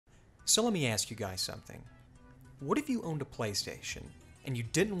So let me ask you guys something. What if you owned a PlayStation and you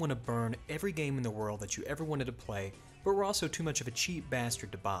didn't want to burn every game in the world that you ever wanted to play, but were also too much of a cheap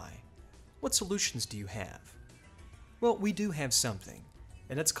bastard to buy? What solutions do you have? Well, we do have something,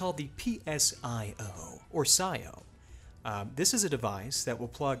 and it's called the PSIO, or SIO. This is a device that will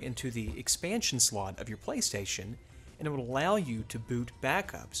plug into the expansion slot of your PlayStation, and it will allow you to boot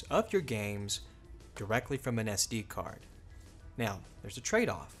backups of your games directly from an SD card. Now, there's a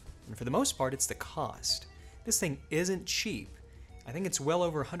trade-off, and for the most part, it's the cost. This thing isn't cheap. I think it's well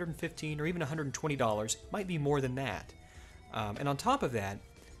over $115 or even $120, might be more than that. And on top of that,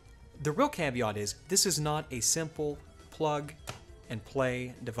 the real caveat is this is not a simple plug and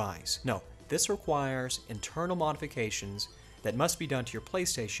play device. No, this requires internal modifications that must be done to your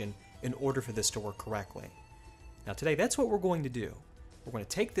PlayStation in order for this to work correctly. Now today, that's what we're going to do. We're going to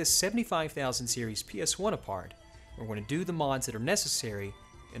take this 75,000 series PS1 apart, and we're going to do the mods that are necessary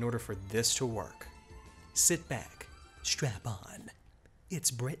in order for this to work. Sit back, strap on.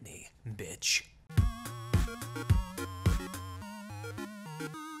 It's Brittany, bitch.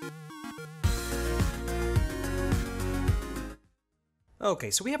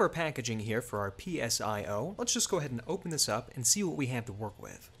 Okay, so we have our packaging here for our PSIO. Let's just go ahead and open this up and see what we have to work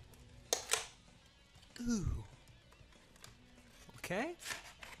with. Ooh. Okay.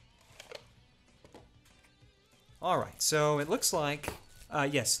 Alright, so it looks like,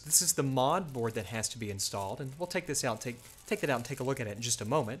 yes, this is the mod board that has to be installed, and we'll take this out, take that out and take a look at it in just a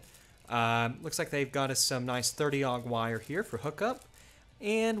moment. Looks like they've got us some nice 30-aught wire here for hookup,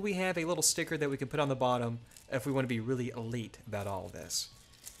 and we have a little sticker that we can put on the bottom if we want to be really elite about all of this.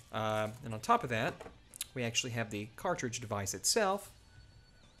 And on top of that, we actually have the cartridge device itself,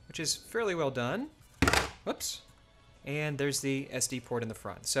 which is fairly well done. Whoops. And there's the SD port in the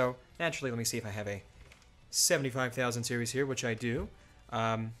front. So naturally, let me see if I have a 75,000 series here, which I do.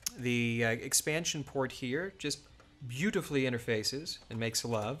 The expansion port here just beautifully interfaces and makes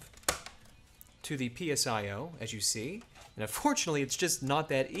love to the PSIO, as you see. And unfortunately, it's just not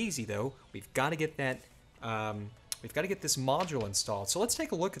that easy, though. We've got to get that. We've got to get this module installed. So let's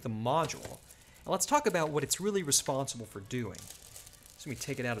take a look at the module, and let's talk about what it's really responsible for doing. So let me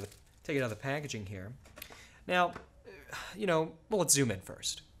take it out of the packaging here. Now, well, let's zoom in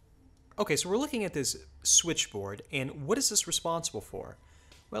first. Okay, so we're looking at this switchboard, and what is this responsible for?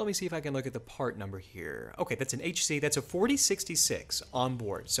 Well, let me see if I can look at the part number here. Okay, that's an HC, that's a 4066 on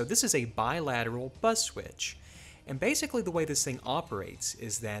board. So this is a bilateral bus switch. And basically the way this thing operates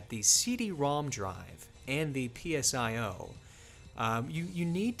is that the CD-ROM drive and the PSIO, you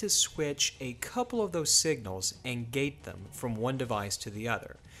need to switch a couple of those signals and gate them from one device to the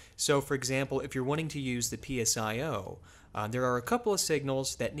other. So for example, if you're wanting to use the PSIO, there are a couple of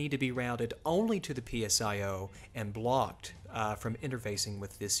signals that need to be routed only to the PSIO and blocked from interfacing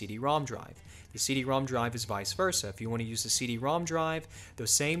with the CD-ROM drive. The CD-ROM drive is vice versa. If you want to use the CD-ROM drive,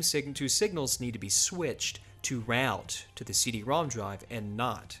 those same two signals need to be switched to route to the CD-ROM drive and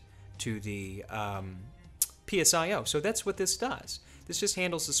not to the PSIO. So that's what this does. This just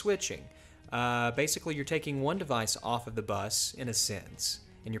handles the switching. Basically, you're taking one device off of the bus, in a sense,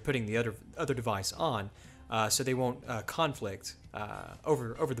 and you're putting the other device on, so they won't conflict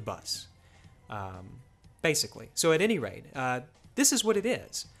over the bus, basically. So at any rate, this is what it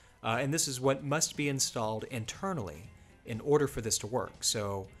is, and this is what must be installed internally in order for this to work.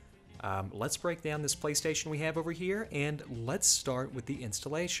 So let's break down this PlayStation we have over here, and let's start with the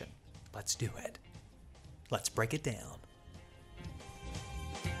installation. Let's do it. Let's break it down.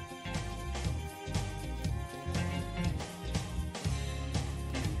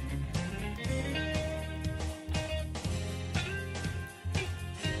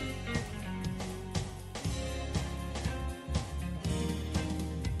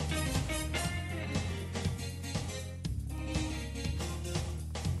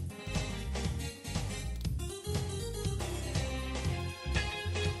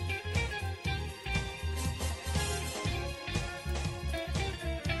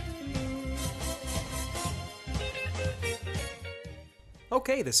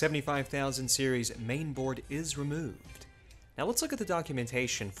 Okay, the 75,000 series mainboard is removed. Now let's look at the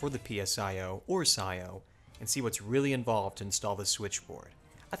documentation for the PSIO or SIO and see what's really involved to install this switchboard.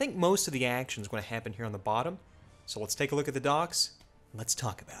 I think most of the action is going to happen here on the bottom, so let's take a look at the docs and let's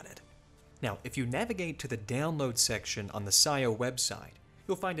talk about it. Now, if you navigate to the download section on the SIO website,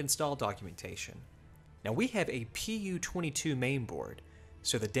 you'll find install documentation. Now we have a PU22 mainboard,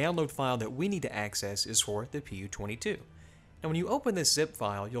 so the download file that we need to access is for the PU22. Now when you open this zip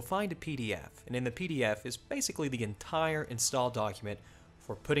file, you'll find a PDF, and in the PDF is basically the entire install document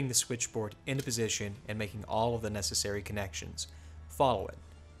for putting the switchboard into position and making all of the necessary connections. Follow it.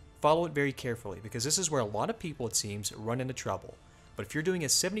 follow it very carefully, because this is where a lot of people, it seems, run into trouble. But if you're doing a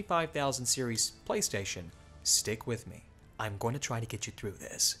 75,000 series PlayStation, stick with me. I'm going to try to get you through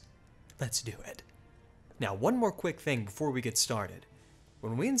this. Let's do it. Now, one more quick thing before we get started.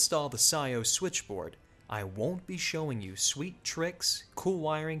 When we install the PSIO switchboard, I won't be showing you sweet tricks, cool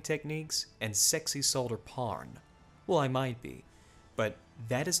wiring techniques, and sexy solder porn. Well, I might be, but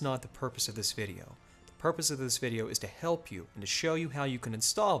that is not the purpose of this video. The purpose of this video is to help you and to show you how you can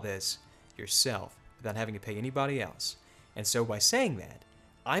install this yourself without having to pay anybody else. And so by saying that,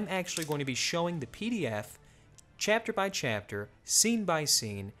 I'm actually going to be showing the PDF chapter by chapter, scene by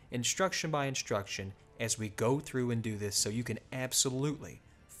scene, instruction by instruction as we go through and do this, so you can absolutely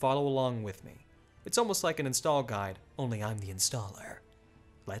follow along with me. It's almost like an install guide, only I'm the installer.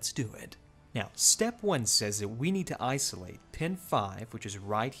 Let's do it. Now, step 1 says that we need to isolate pin 5, which is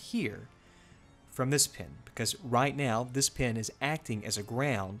right here, from this pin, because right now this pin is acting as a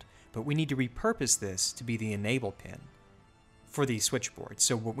ground, but we need to repurpose this to be the enable pin for the switchboard.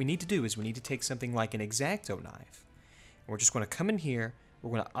 So what we need to do is we need to take something like an X-Acto knife, and we're just going to come in here,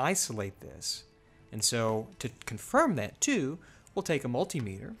 we're going to isolate this, and so to confirm that too, we'll take a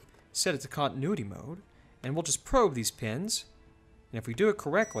multimeter, set it to continuity mode, and we'll just probe these pins, and if we do it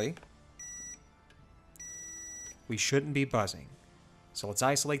correctly, we shouldn't be buzzing. So let's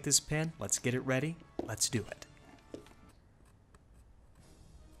isolate this pin, let's get it ready, let's do it.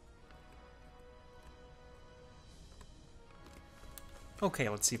 Okay,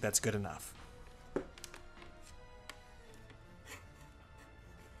 let's see if that's good enough.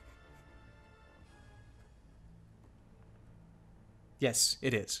 Yes,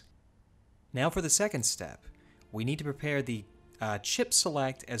 it is. Now for the second step, we need to prepare the chip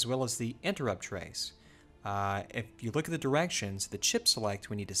select as well as the interrupt trace. If you look at the directions, the chip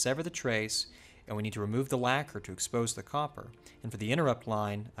select, we need to sever the trace, and we need to remove the lacquer to expose the copper. And for the interrupt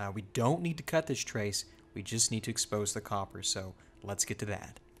line, we don't need to cut this trace, we just need to expose the copper, so let's get to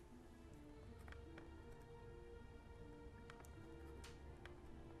that.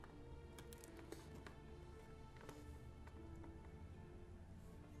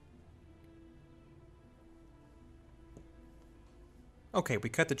 Okay, we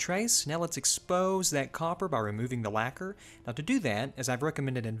cut the trace. Now let's expose that copper by removing the lacquer. Now to do that, as I've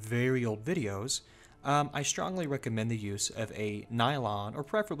recommended in very old videos, I strongly recommend the use of a nylon or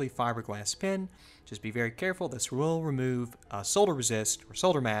preferably fiberglass pin. Just be very careful. This will remove solder resist or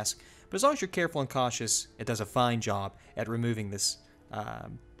solder mask, but as long as you're careful and cautious, it does a fine job at removing this,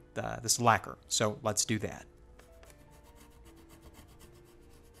 this lacquer. So let's do that.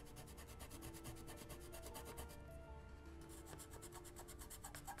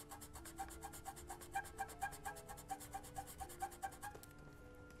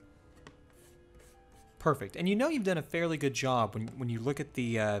 Perfect. And you know you've done a fairly good job when you look at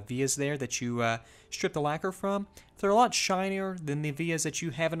the vias there that you stripped the lacquer from. They're a lot shinier than the vias that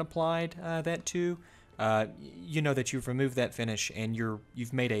you haven't applied that to. You know that you've removed that finish and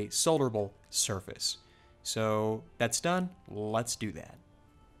you've made a solderable surface. So that's done. Let's do that.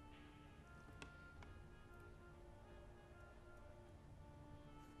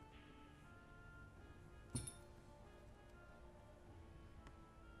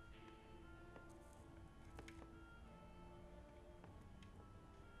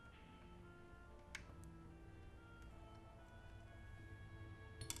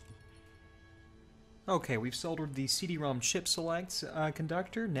 Okay, we've soldered the CD-ROM chip select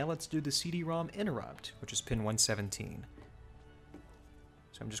conductor. Now let's do the CD-ROM interrupt, which is pin 117.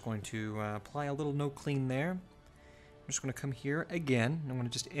 So I'm just going to apply a little no clean there. I'm just going to come here again. I'm going to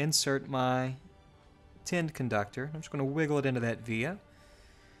just insert my tinned conductor. I'm just going to wiggle it into that via.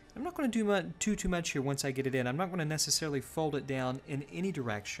 I'm not going to do too much here once I get it in. I'm not going to necessarily fold it down in any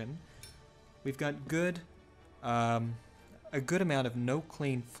direction. We've got a good amount of no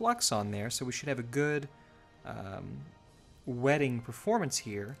clean flux on there, so we should have a good wetting performance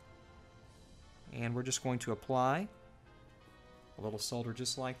here. And we're just going to apply a little solder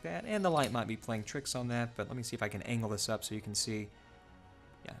just like that, and the light might be playing tricks on that, but let me see if I can angle this up so you can see.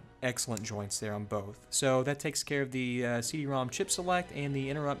 Yeah, excellent joints there on both. So that takes care of the CD-ROM chip select and the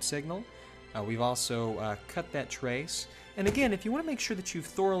interrupt signal. We've also cut that trace, and again, if you want to make sure that you've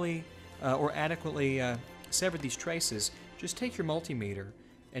thoroughly or adequately severed these traces, just take your multimeter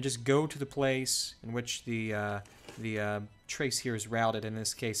and just go to the place in which the trace here is routed. In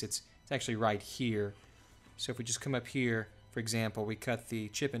this case, it's actually right here. So if we just come up here, for example, we cut the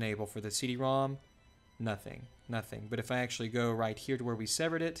chip enable for the CD-ROM, nothing. But if I actually go right here to where we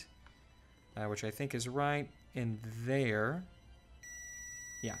severed it, which I think is right in there,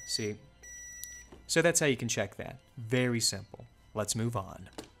 yeah, see? So that's how you can check that. Very simple. Let's move on.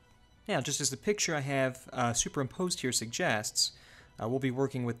 Now, just as the picture I have superimposed here suggests, we'll be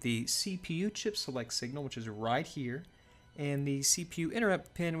working with the CPU chip select signal, which is right here, and the CPU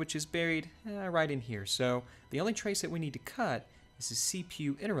interrupt pin, which is buried right in here. So the only trace that we need to cut is the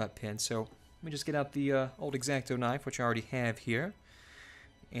CPU interrupt pin. So let me just get out the old X-Acto knife, which I already have here.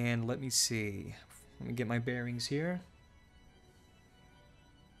 And let me see. Let me get my bearings here.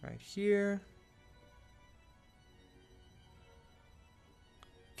 Right here.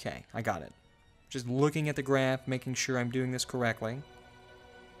 Okay, I got it. Just looking at the graph, making sure I'm doing this correctly.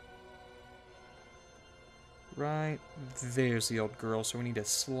 Right, there's the old girl, so we need to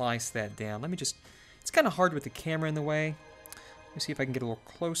slice that down. Let me just, it's kind of hard with the camera in the way. Let me see if I can get a little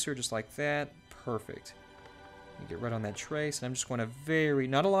closer, just like that. Perfect. Let me get right on that trace, and I'm just going to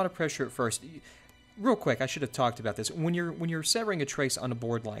not a lot of pressure at first. Real quick, I should have talked about this. When you're severing a trace on a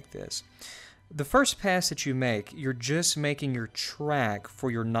board like this, the first pass that you make, you're just making your track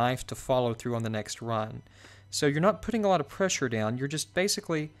for your knife to follow through on the next run. So you're not putting a lot of pressure down, you're just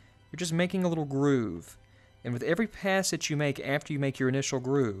making a little groove. And with every pass that you make after you make your initial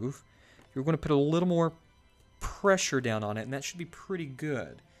groove, you're going to put a little more pressure down on it, and that should be pretty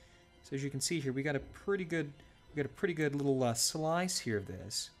good. So as you can see here, we got a pretty good little slice here of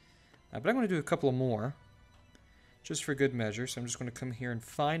this. But I'm going to do a couple of more, just for good measure. So I'm just going to come here and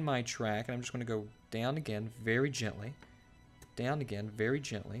find my track, and I'm just going to go down again very gently, down again very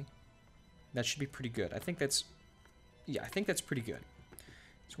gently. That should be pretty good. I think that's pretty good.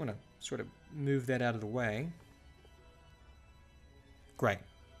 Just want to sort of move that out of the way. Great.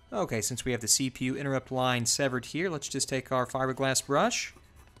 Okay, since we have the CPU interrupt line severed here, let's just take our fiberglass brush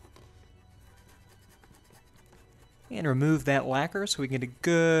and remove that lacquer so we can get a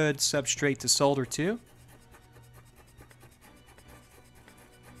good substrate to solder to.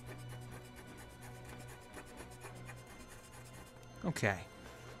 Okay.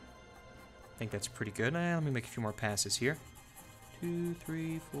 I think that's pretty good. Let me make a few more passes here. 2,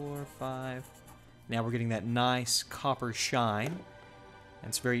 3, 4, 5. Now we're getting that nice copper shine. And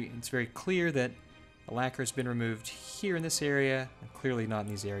it's very clear that the lacquer has been removed here in this area, and clearly not in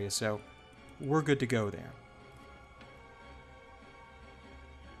these areas, so we're good to go there.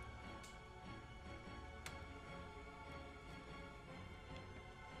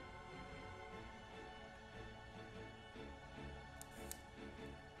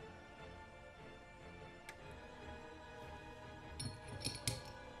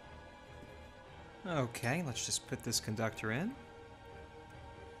 Okay, let's just put this conductor in.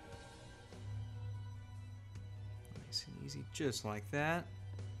 Nice and easy, just like that.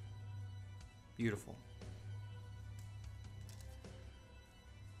 Beautiful.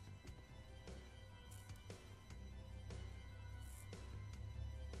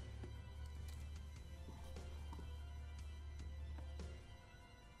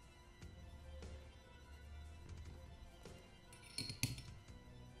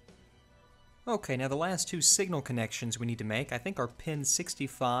 Okay, now the last two signal connections we need to make, I think, are pin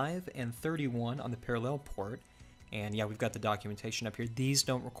 65 and 31 on the parallel port. And yeah, we've got the documentation up here. These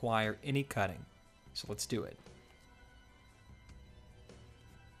don't require any cutting. So let's do it.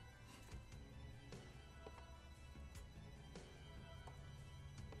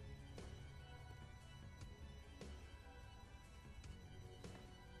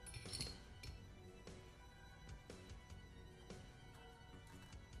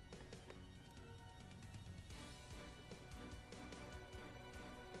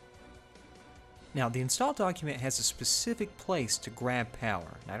 Now, the install document has a specific place to grab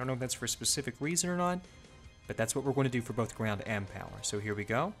power. And I don't know if that's for a specific reason or not, but that's what we're going to do for both ground and power. So here we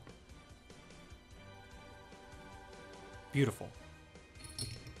go. Beautiful.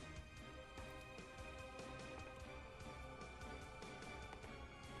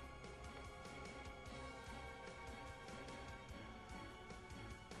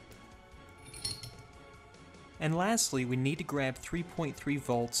 And lastly, we need to grab 3.3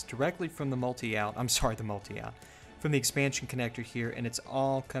 volts directly from the multi-out, from the expansion connector here, and it's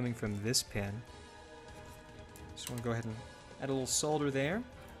all coming from this pin. Just want to go ahead and add a little solder there.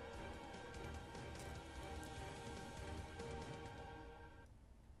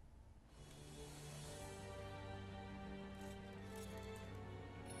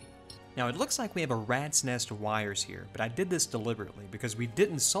 Now it looks like we have a rat's nest of wires here, but I did this deliberately because we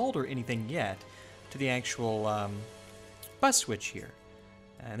didn't solder anything yet to the actual bus switch here.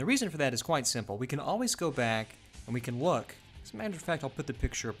 And the reason for that is quite simple. We can always go back and we can look, as a matter of fact I'll put the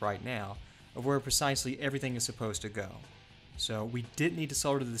picture up right now, of where precisely everything is supposed to go. So we didn't need to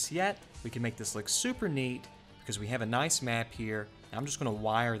solder this yet. We can make this look super neat because we have a nice map here. I'm just going to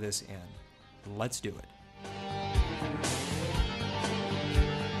wire this in. Let's do it.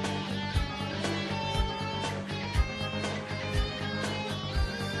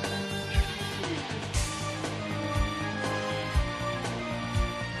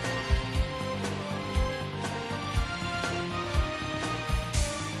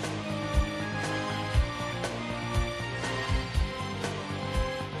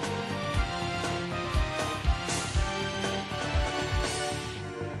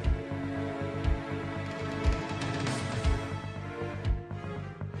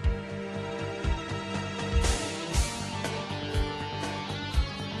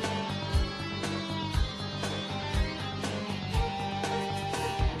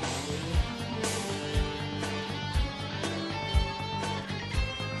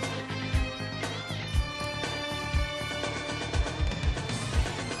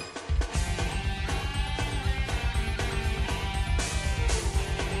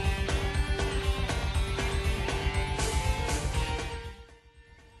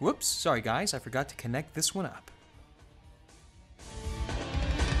 Whoops, sorry guys, I forgot to connect this one up.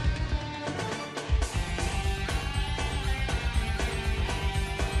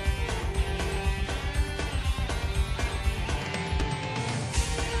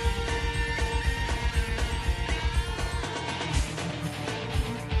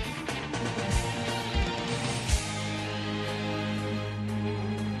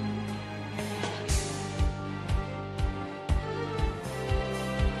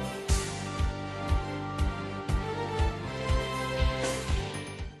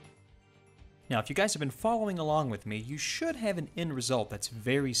 Now, if you guys have been following along with me, you should have an end result that's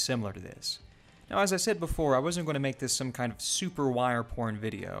very similar to this. Now, as I said before, I wasn't going to make this some kind of super wire porn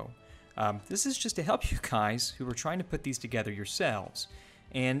video. This is just to help you guys who are trying to put these together yourselves.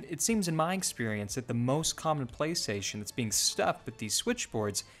 And it seems in my experience that the most common PlayStation that's being stuffed with these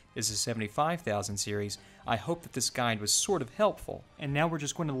switchboards is the 75,000 series. I hope that this guide was sort of helpful. And now we're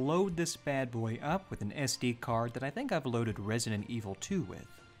just going to load this bad boy up with an SD card that I think I've loaded Resident Evil 2 with.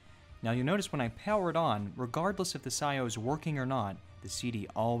 Now you'll notice when I power it on, regardless if the PSIO is working or not, the CD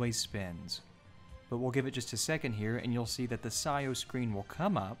always spins. But we'll give it just a second here and you'll see that the PSIO screen will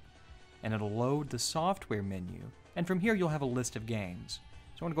come up and it'll load the software menu. And from here you'll have a list of games.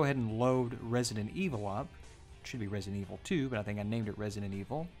 So I want to go ahead and load Resident Evil up. It should be Resident Evil 2, but I think I named it Resident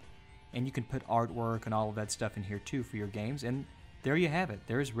Evil. And you can put artwork and all of that stuff in here too for your games. And there you have it.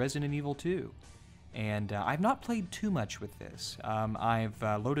 There's Resident Evil 2. And I've not played too much with this. I've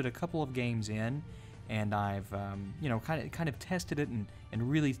loaded a couple of games in, and I've you know, kind of tested it and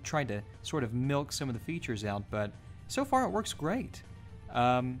really tried to sort of milk some of the features out. But so far, it works great.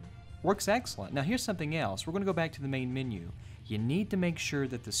 Works excellent. Now here's something else. We're going to go back to the main menu. You need to make sure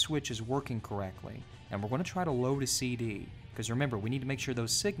that the switch is working correctly, and we're going to try to load a CD. Because remember, we need to make sure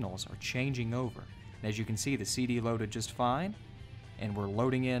those signals are changing over. And as you can see, the CD loaded just fine. And we're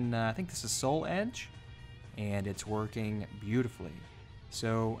loading in, I think this is Soul Edge, and it's working beautifully.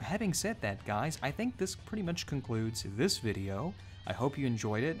 So having said that, guys, I think this pretty much concludes this video. I hope you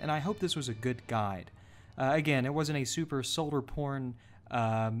enjoyed it, and I hope this was a good guide. Again, it wasn't a super solder porn,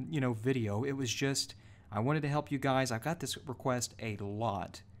 you know, video. It was just, I wanted to help you guys. I've got this request a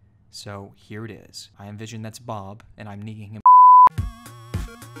lot, so here it is. I envision that's Bob, and I'm needing him.